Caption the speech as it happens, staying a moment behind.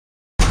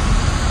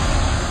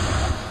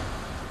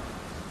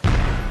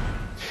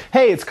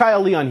Hey, it's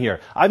Kyle Leon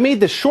here. I made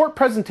this short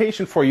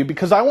presentation for you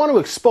because I want to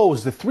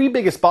expose the 3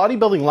 biggest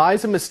bodybuilding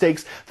lies and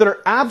mistakes that are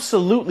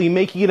absolutely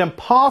making it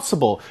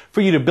impossible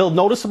for you to build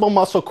noticeable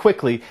muscle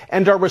quickly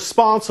and are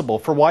responsible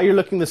for why you're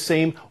looking the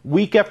same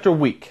week after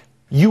week.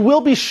 You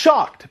will be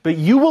shocked, but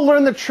you will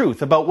learn the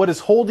truth about what is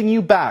holding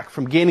you back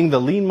from gaining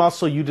the lean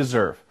muscle you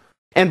deserve.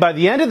 And by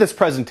the end of this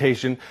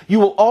presentation, you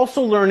will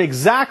also learn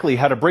exactly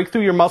how to break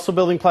through your muscle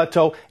building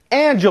plateau,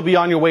 and you'll be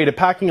on your way to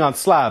packing on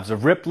slabs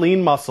of ripped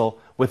lean muscle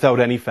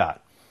without any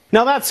fat.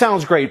 Now that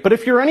sounds great, but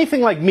if you're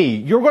anything like me,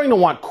 you're going to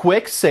want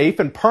quick, safe,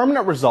 and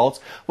permanent results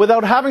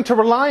without having to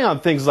rely on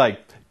things like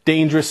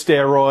dangerous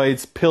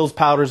steroids, pills,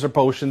 powders, or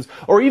potions,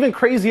 or even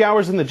crazy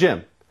hours in the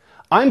gym.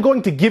 I'm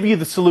going to give you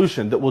the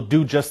solution that will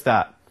do just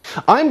that.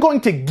 I'm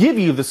going to give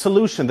you the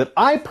solution that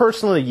I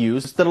personally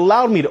used that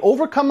allowed me to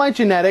overcome my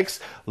genetics,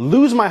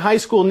 lose my high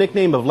school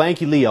nickname of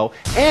Lanky Leo,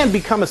 and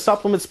become a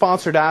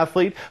supplement-sponsored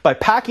athlete by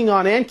packing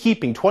on and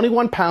keeping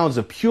 21 pounds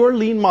of pure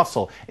lean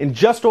muscle in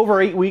just over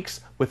 8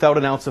 weeks without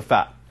an ounce of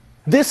fat.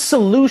 This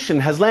solution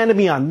has landed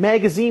me on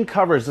magazine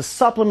covers, a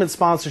supplement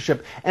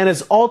sponsorship, and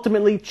has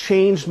ultimately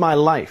changed my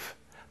life.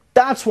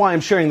 That's why I'm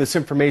sharing this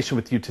information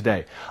with you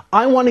today.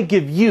 I want to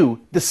give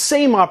you the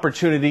same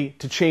opportunity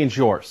to change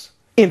yours.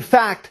 In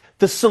fact,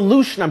 the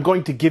solution I'm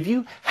going to give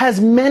you has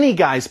many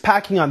guys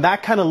packing on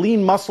that kind of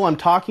lean muscle I'm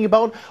talking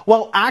about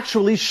while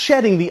actually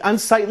shedding the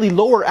unsightly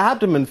lower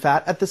abdomen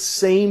fat at the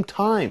same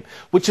time,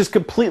 which is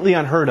completely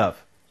unheard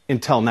of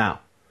until now.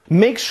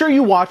 Make sure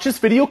you watch this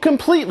video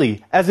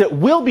completely, as it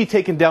will be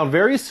taken down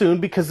very soon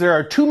because there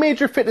are 2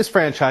 major fitness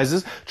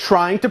franchises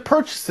trying to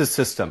purchase this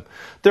system.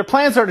 Their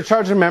plans are to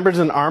charge their members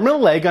an arm and a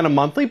leg on a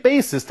monthly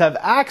basis to have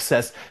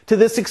access to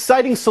this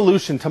exciting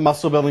solution to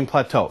muscle building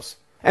plateaus.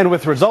 And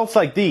with results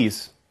like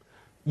these,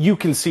 you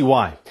can see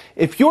why.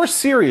 If you're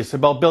serious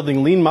about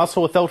building lean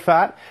muscle without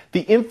fat,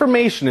 the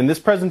information in this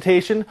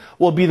presentation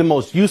will be the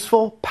most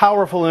useful,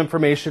 powerful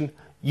information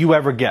you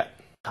ever get.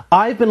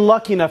 I've been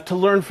lucky enough to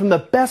learn from the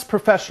best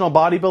professional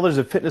bodybuilders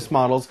and fitness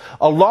models,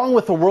 along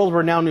with a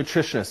world-renowned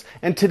nutritionist.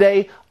 And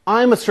today,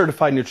 I'm a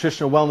certified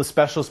nutritional wellness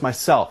specialist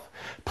myself.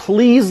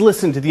 Please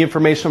listen to the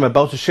information I'm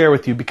about to share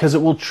with you because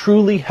it will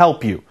truly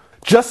help you.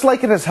 Just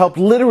like it has helped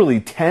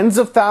literally tens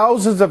of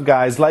thousands of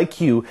guys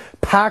like you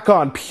pack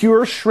on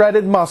pure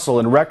shredded muscle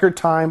in record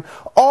time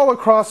all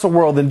across the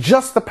world in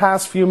just the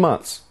past few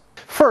months.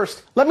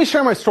 First, let me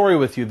share my story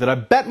with you that I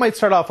bet might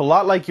start off a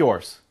lot like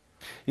yours.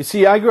 You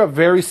see, I grew up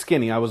very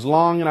skinny. I was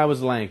long and I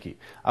was lanky.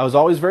 I was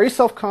always very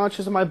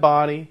self-conscious of my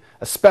body,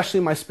 especially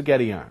my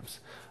spaghetti arms.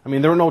 I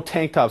mean, there were no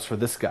tank tops for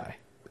this guy.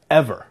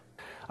 Ever.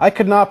 I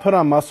could not put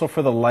on muscle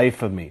for the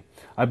life of me.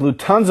 I blew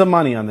tons of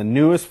money on the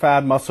newest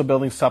fad muscle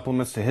building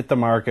supplements to hit the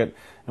market,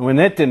 and when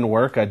it didn't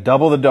work, I'd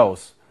double the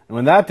dose. And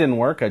when that didn't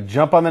work, I'd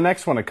jump on the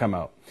next one to come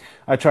out.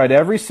 I tried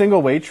every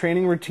single weight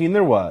training routine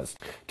there was.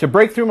 To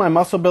break through my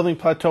muscle building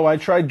plateau, I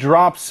tried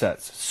drop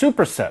sets,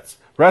 supersets,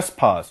 rest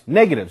pause,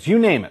 negatives, you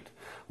name it.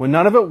 When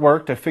none of it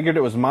worked, I figured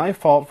it was my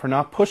fault for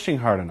not pushing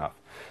hard enough.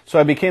 So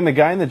I became the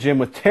guy in the gym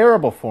with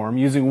terrible form,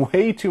 using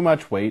way too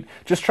much weight,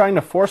 just trying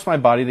to force my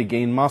body to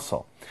gain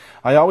muscle.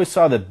 I always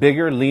saw the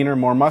bigger, leaner,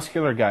 more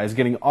muscular guys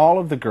getting all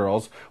of the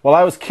girls, while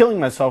I was killing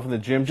myself in the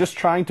gym just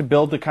trying to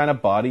build the kind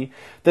of body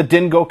that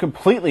didn't go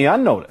completely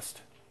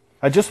unnoticed.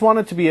 I just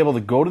wanted to be able to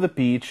go to the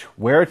beach,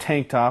 wear a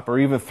tank top, or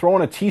even throw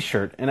on a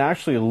t-shirt and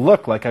actually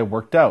look like I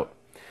worked out.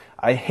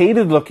 I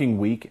hated looking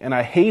weak, and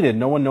I hated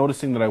no one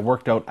noticing that I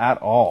worked out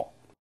at all.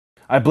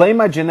 I blamed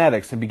my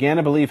genetics and began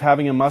to believe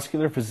having a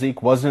muscular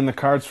physique wasn't in the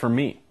cards for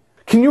me.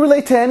 Can you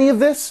relate to any of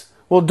this?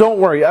 Well, don't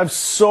worry, I've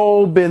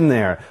so been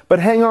there, but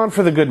hang on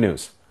for the good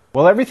news.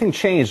 Well, everything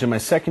changed in my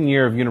second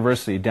year of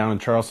university down in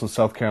Charleston,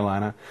 South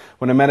Carolina,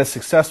 when I met a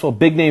successful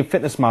big-name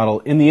fitness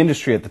model in the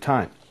industry at the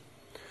time.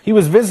 He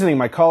was visiting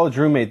my college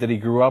roommate that he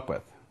grew up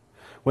with.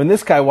 When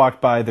this guy walked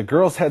by, the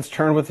girls' heads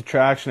turned with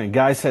attraction and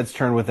guys' heads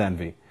turned with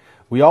envy.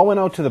 We all went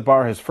out to the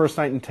bar his first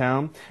night in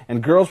town,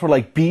 and girls were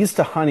like bees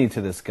to honey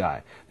to this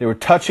guy. They were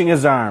touching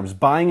his arms,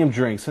 buying him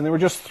drinks, and they were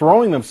just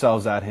throwing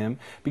themselves at him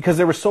because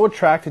they were so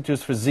attracted to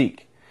his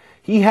physique.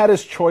 He had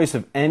his choice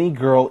of any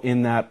girl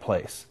in that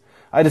place.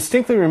 I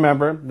distinctly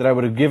remember that I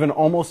would have given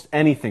almost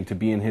anything to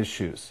be in his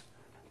shoes.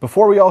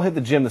 Before we all hit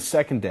the gym the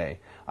second day,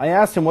 I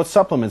asked him what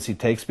supplements he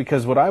takes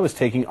because what I was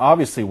taking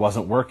obviously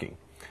wasn't working.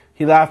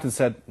 He laughed and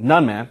said,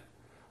 "None, man."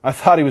 I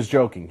thought he was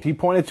joking. He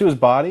pointed to his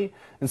body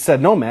and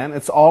said, "No, man,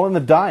 it's all in the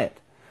diet."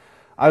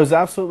 I was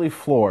absolutely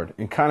floored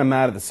and kind of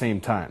mad at the same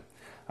time.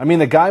 I mean,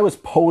 the guy was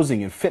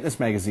posing in fitness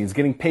magazines,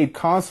 getting paid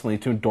constantly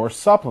to endorse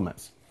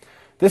supplements.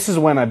 This is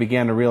when I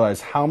began to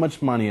realize how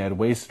much money I had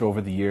wasted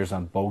over the years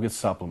on bogus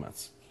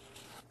supplements.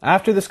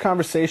 After this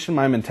conversation,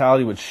 my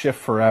mentality would shift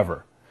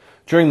forever.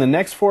 During the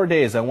next 4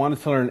 days, I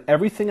wanted to learn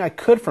everything I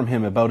could from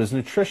him about his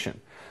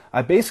nutrition.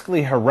 I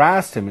basically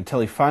harassed him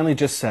until he finally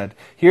just said,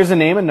 "Here's the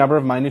name and number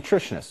of my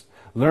nutritionist.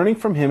 Learning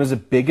from him is a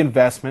big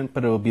investment,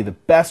 but it will be the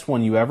best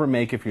one you ever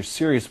make if you're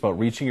serious about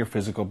reaching your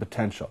physical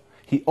potential.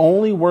 He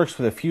only works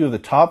with a few of the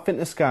top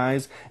fitness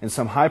guys and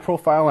some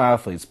high-profile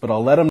athletes, but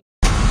I'll let him